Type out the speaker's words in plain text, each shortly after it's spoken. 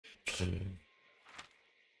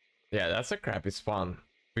Yeah, that's a crappy spawn.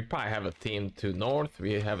 We probably have a team to north,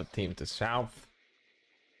 we have a team to south.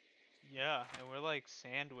 Yeah, and we're like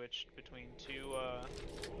sandwiched between two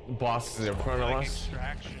Bosses in front of like us.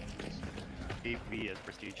 extractions. AP is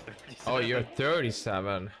prestige 37. Oh, you're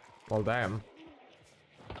 37. Well, damn.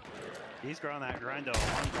 He's growing that grind on.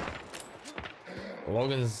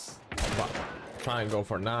 Logan's trying to go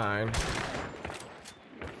for 9.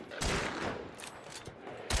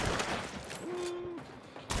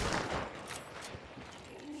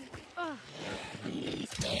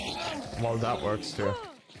 Well, that works too.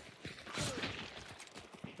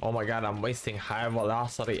 Oh my god, I'm wasting high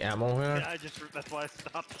velocity ammo here. Yeah, that's why I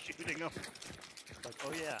stopped shooting him. Like,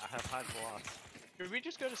 oh yeah, I have high velocity. Could we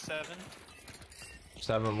just go to 7?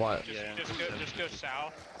 7 what? Just go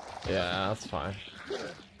south. Yeah, that's fine.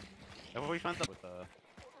 Have we found that with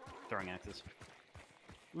throwing axes?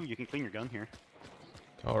 Ooh, you can clean your gun here.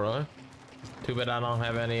 Oh really? Too bad I don't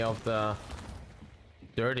have any of the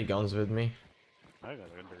dirty guns with me. I got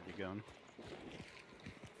a dirty gun.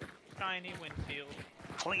 Tiny Winfield.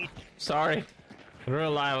 Clean. Sorry. In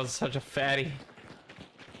real life I was such a fatty.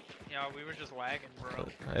 Yeah, we were just lagging, bro.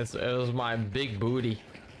 It was my big booty.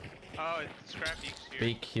 Oh, it's Scrappy's here.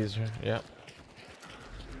 Big, he's, yep.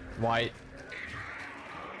 White.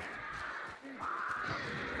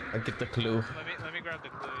 I get the clue. Let me grab the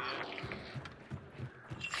clue,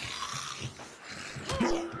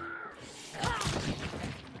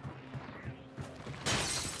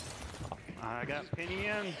 I got Penny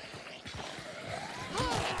in.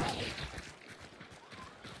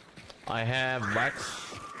 I have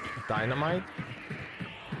wax dynamite.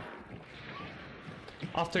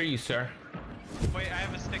 After you, sir. Wait, I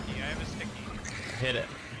have a sticky. Hit it.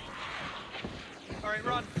 Alright,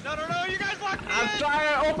 run. No, you guys locked me I'm in!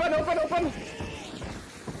 trying. Open.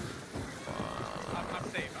 I'm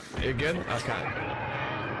safe. You good? Okay.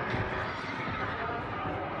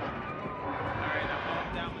 Alright,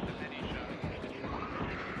 I'm down with the mini shot.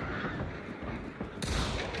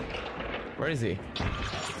 Where is he?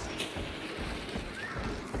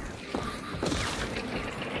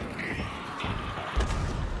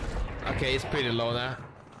 Okay, he's pretty low now.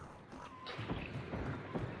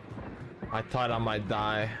 I thought I might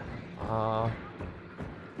die. I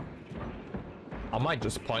might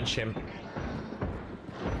just punch him.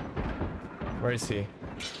 Where is he?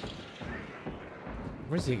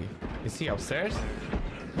 Where is he? Is he upstairs?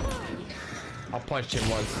 I'll punch him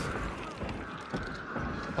once.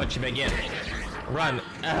 Punch him again. Run.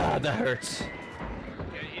 Ah, that hurts. Yeah,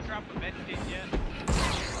 you drop a med kit yet?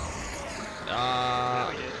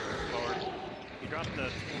 You dropped the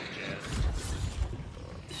tool chest.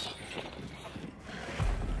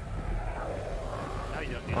 Now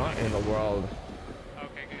you don't need What in the world?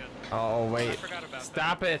 Okay, good. Oh wait. I forgot about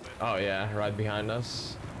Stop that. it. Oh yeah, right behind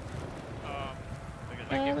us.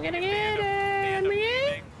 Like I'm if gonna they get end up him.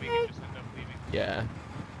 leaving, we can just end up leaving. Yeah.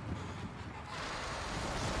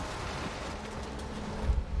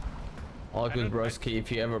 All good, broski. If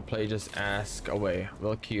you ever play, just ask away.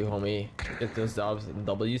 We'll queue, homie. Get those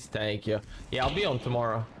W's. Thank you. Yeah, I'll be on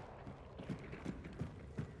tomorrow.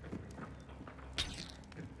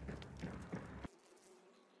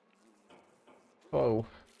 Oh.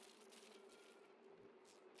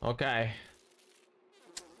 Okay.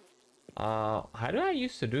 How do I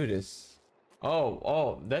used to do this?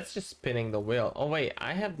 Oh, that's just spinning the wheel. Oh wait,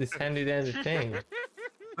 I have this handy dandy thing.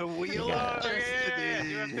 The wheel Yeah. of Okay,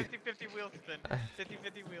 destiny. do a 50-50 wheel spin.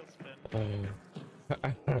 50-50 wheel spin.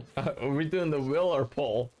 Are we doing the wheel or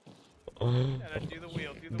pole? Yeah, do the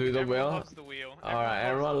wheel. Do the everyone wheel? loves the wheel. Alright,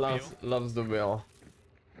 everyone loves the wheel.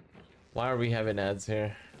 Why are we having ads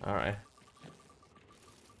here? Alright.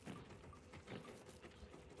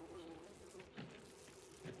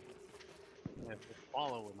 If the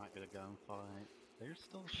follow, we might get a gunfight. They're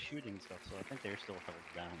still shooting stuff, so I think they're still held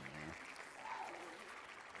down there.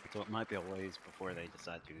 So it might be a ways before they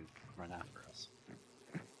decide to run after us.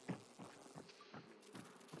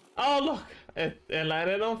 Oh look! It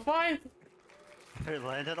landed on 5! They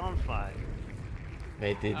landed on 5.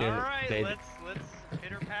 They didn't. Alright, let's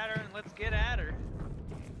hit her pattern and let's get at her.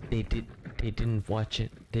 They didn't watch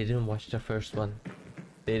it. They didn't watch the first one.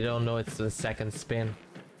 They don't know it's the second spin.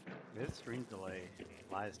 This screen delay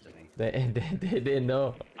lies to me. They didn't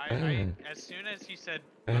know. As soon as he said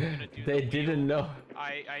I'm gonna do They the didn't wheel, know.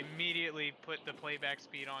 I immediately put the playback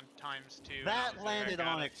speed on ×2. That and landed I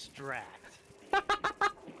got on it. extract.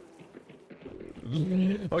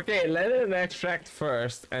 Okay, it landed on extract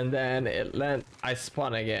first, and then I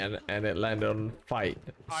spun again, and it landed on fight.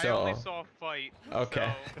 I So only saw fight.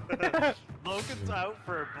 okay. So Logan's out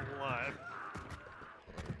for blood.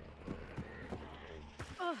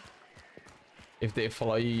 If they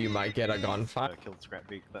follow you, you might get a gunfight. Killed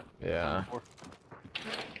Scrapbeak, but Yeah.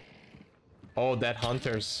 Oh, that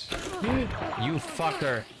hunters. You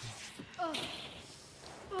fucker.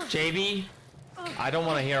 JB, I don't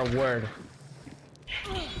want to hear a word.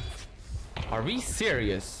 Are we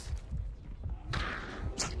serious?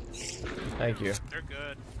 Thank you. They're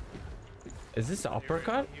good. Is this an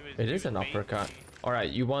uppercut? It is an uppercut. me. All right,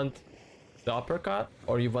 you want the uppercut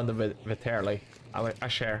or you want the veterli? I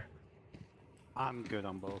share. I'm good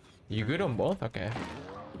on both. You good on both? Okay.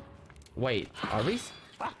 Wait, are we?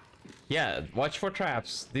 Yeah, watch for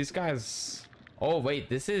traps. These guys. Oh wait,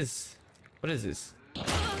 this is. What is this?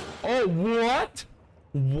 Oh what?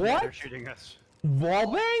 What? They're shooting us.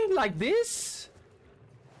 Wallbang like this?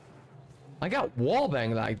 I got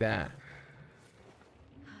wallbang like that.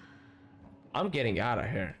 I'm getting out of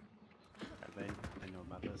here. They know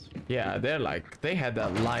about this. Yeah, they're like, they had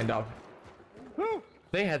that lined up.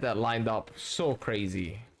 They had that lined up so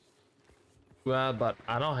crazy. Well, but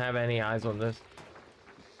I don't have any eyes on this.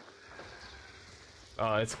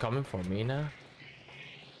 Oh, it's coming for me now.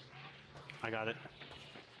 I got it.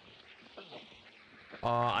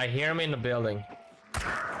 I hear him in the building.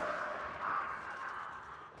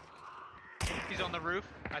 He's on the roof.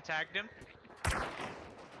 I tagged him.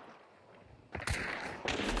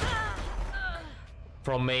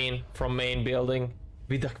 From main building.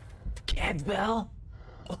 With the cat bell.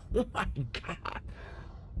 Oh my god.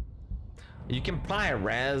 You can apply a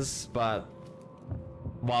res, but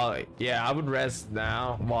well, yeah, I would res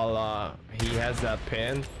now while he has that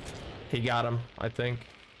pin. He got him, I think.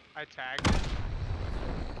 I tagged him.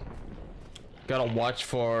 Gotta watch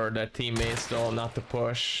for their teammates though, not to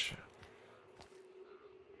push.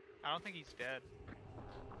 I don't think he's dead.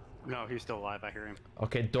 No, he's still alive. I hear him.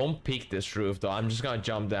 Okay, don't peek this roof though. I'm just gonna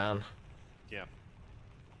jump down. Yeah.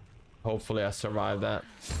 Hopefully I survive that.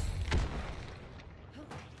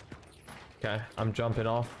 Okay, I'm jumping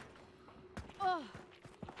off.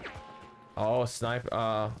 Oh,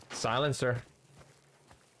 silencer.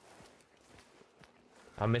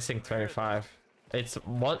 I'm missing 25. It's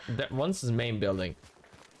one's his main building,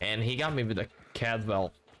 and he got me with a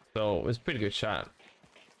Cadwell, so it was a pretty good shot.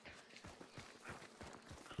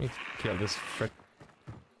 Let me kill this frick.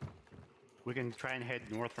 We can try and head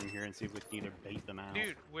north from here and see if we can either bait them out.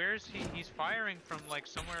 Dude, where's he? He's firing from like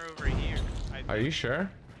somewhere over here. Are you sure?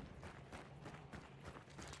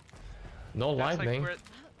 No That's lightning. Like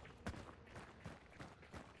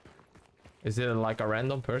Is it like a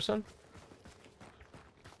random person?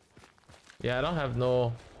 Yeah, I don't have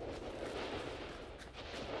no.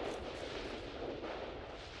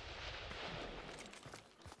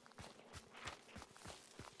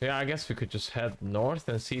 Yeah, I guess we could just head north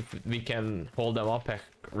and see if we can hold them up at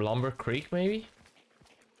Lumber Creek, maybe.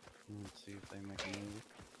 Let's see if they make a move.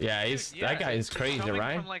 Yeah, Dude, that guy is crazy, coming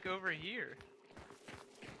right? From like over here.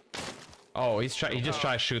 Oh, he just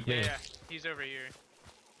tried to shoot me. Yeah, he's over here.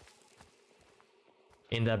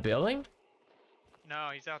 In that building? No,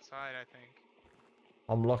 he's outside, I think.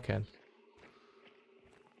 I'm looking.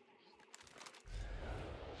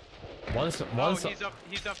 One's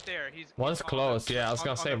he's up there. One's close. Yeah, I was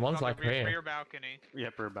gonna say one's like rear, here. rear balcony.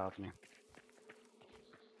 Yep, we're balcony.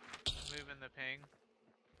 Moving the ping.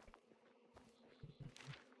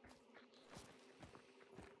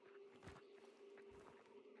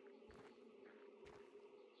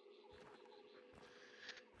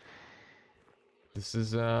 This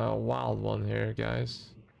is a wild one here, guys.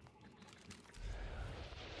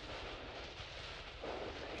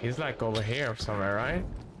 He's like over here somewhere, right?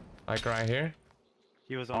 Like right here.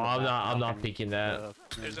 He was Oh, on. I'm not peeking that.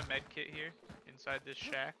 There's a med kit here inside this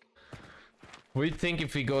shack. We think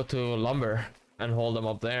if we go to Lumber and hold them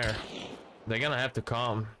up there, they're gonna have to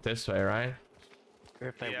come this way, right?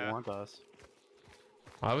 If they Yeah. want us.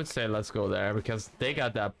 I would say let's go there because they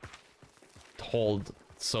got that hold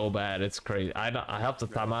so bad. It's crazy. I half the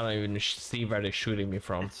time I don't even see where they're shooting me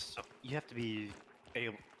from. You have to be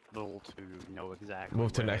able to know exactly.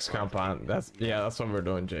 Move to where next they are. compound. That's what we're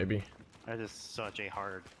doing, JB. That is such a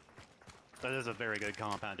hard. That is a very good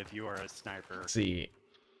compound if you are a sniper. Let's see.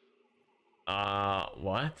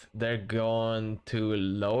 What? They're going to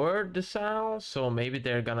lower the south, so maybe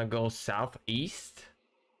they're gonna go southeast.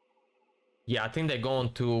 Yeah, I think they're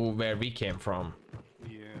going to where we came from.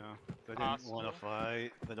 Yeah, they didn't want to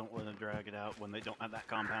fight. They don't want to drag it out when they don't have that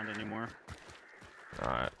compound anymore. All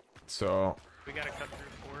right, so We gotta cut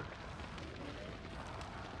through Fort.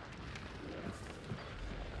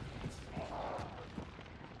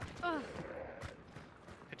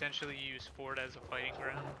 Potentially use Fort as a fighting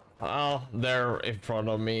ground. they're in front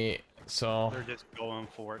of me, so They're just going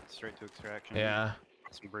for it straight to extraction. yeah.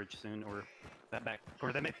 Some bridge soon, or that back,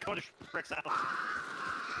 or they may go to Rick's house.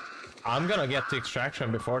 I'm gonna get to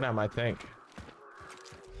extraction before them, I think.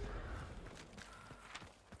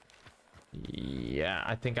 Yeah,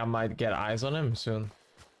 I think I might get eyes on him soon.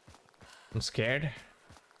 I'm scared.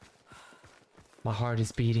 My heart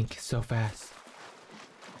is beating so fast.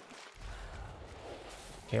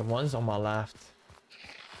 Okay, one's on my left.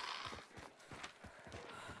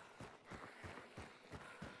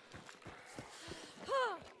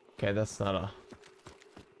 Okay, that's not a...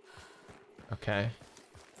 Okay.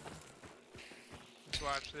 Just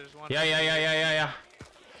watch, there's one. Yeah.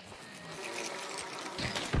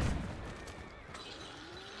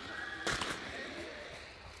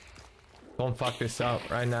 Don't fuck this up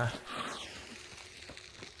right now.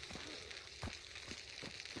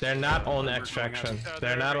 They're not on extraction.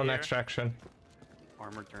 They're not on extraction.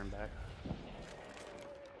 Armor turn back.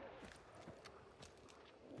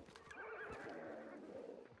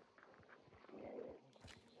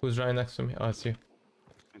 Who's right next to me? Oh, it's you.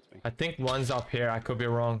 It's me. I think one's up here. I could be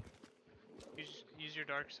wrong. Use your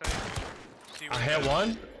dark side. See I where hit it is.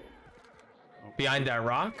 one. Behind that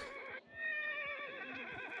rock.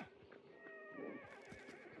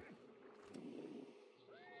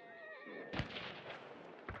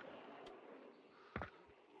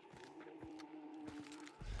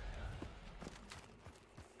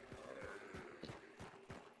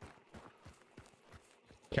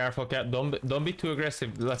 Careful, cat. Don't be too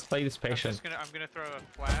aggressive. Let's play this patient. I'm gonna throw a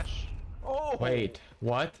flash. Oh! Wait,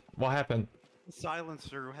 what? What happened? The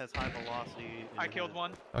silencer has high velocity. I killed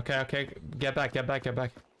one. Okay. Get back.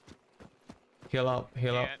 Heal up.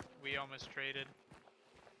 Yeah, we almost traded.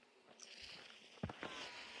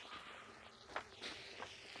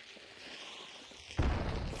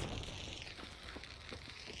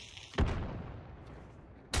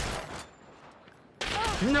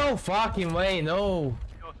 No fucking way, no.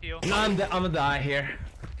 Heal. No, I'm gonna die here.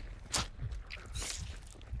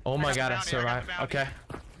 Oh my god, I survived. Okay.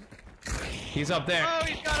 He's up there. Oh,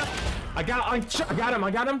 he's got him. I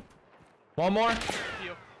got him. One more.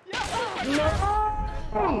 Heal.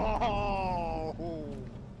 Oh!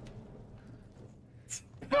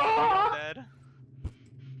 Dead.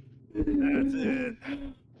 That's it.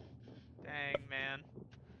 Dang, man.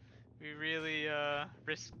 We really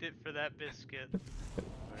risked it for that biscuit.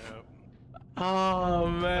 Yep. Oh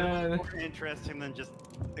man. More interesting than just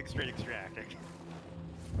straight extracting.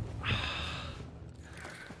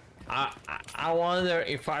 I wonder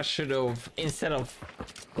if I should have, instead of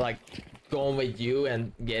like going with you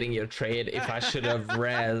and getting your trade, if I should have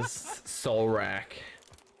res Soul Rack.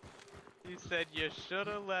 You said you should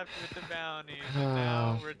have left with the bounties. And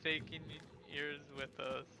now we're taking yours with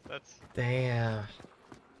us. That's. Damn.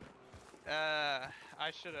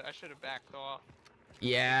 I should have backed off.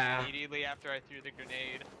 Yeah. Immediately after I threw the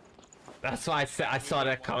grenade. That's why I said, I saw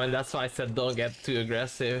that comment. That's why I said don't get too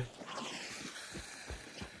aggressive.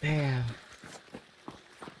 Damn.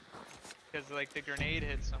 Because like the grenade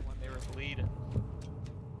hit someone, they were bleeding.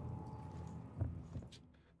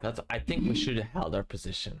 I think we should have held our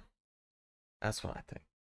position. That's what I think.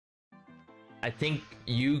 I think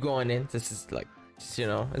you going in, this is like, just, you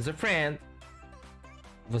know, as a friend,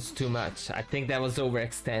 was too much. I think that was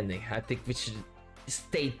overextending. I think we should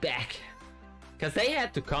stay back. Because they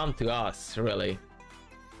had to come to us, really.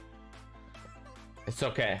 It's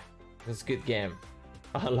okay. It's a good game.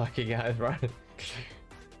 Unlucky guys, right?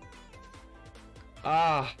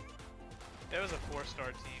 Ah. That was a 4-star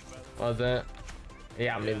team, by the way. Was it?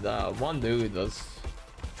 Yeah, I mean, the one dude was...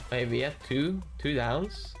 Maybe at two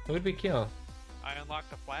downs? It would be kill. I unlocked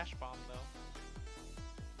the flash bomb, though.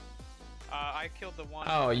 I killed the one.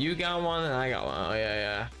 Oh, you got one and I got one. Oh, yeah.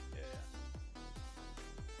 Yeah.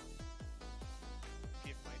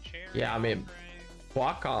 Give my chair. Yeah, I mean,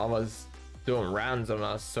 Waka was doing rounds on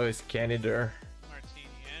us, so is Canada. Martini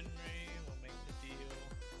Henry will make the deal.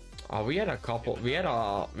 Oh, we had a couple. We had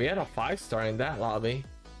a 5-star in that lobby.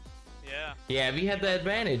 Yeah. Yeah, we had the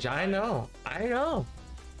advantage. I know.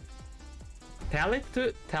 Tell it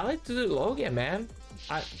to Logan, man.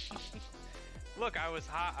 Look, I was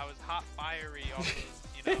hot fiery off of,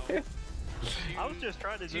 you know. I was just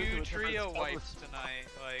trying to do two a trio different wipes tonight.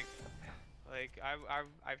 Like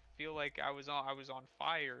I feel like I was on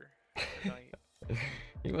fire tonight.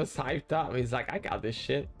 He was hyped up. He's like, I got this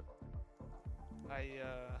shit. He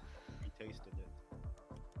tasted it.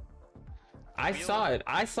 I saw it.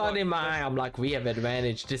 I saw it in my eye. I'm like, we have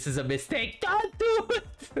advantage. This is a mistake. Don't do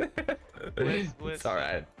it. Listen. It's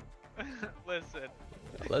alright. Listen.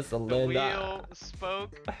 Listen, The Linda. wheel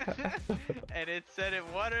spoke, and it said it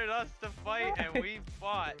wanted us to fight, and we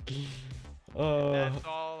fought. Oh. That's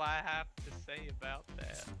all I have to say about that.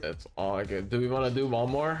 It's all good. Do we want to do one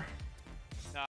more?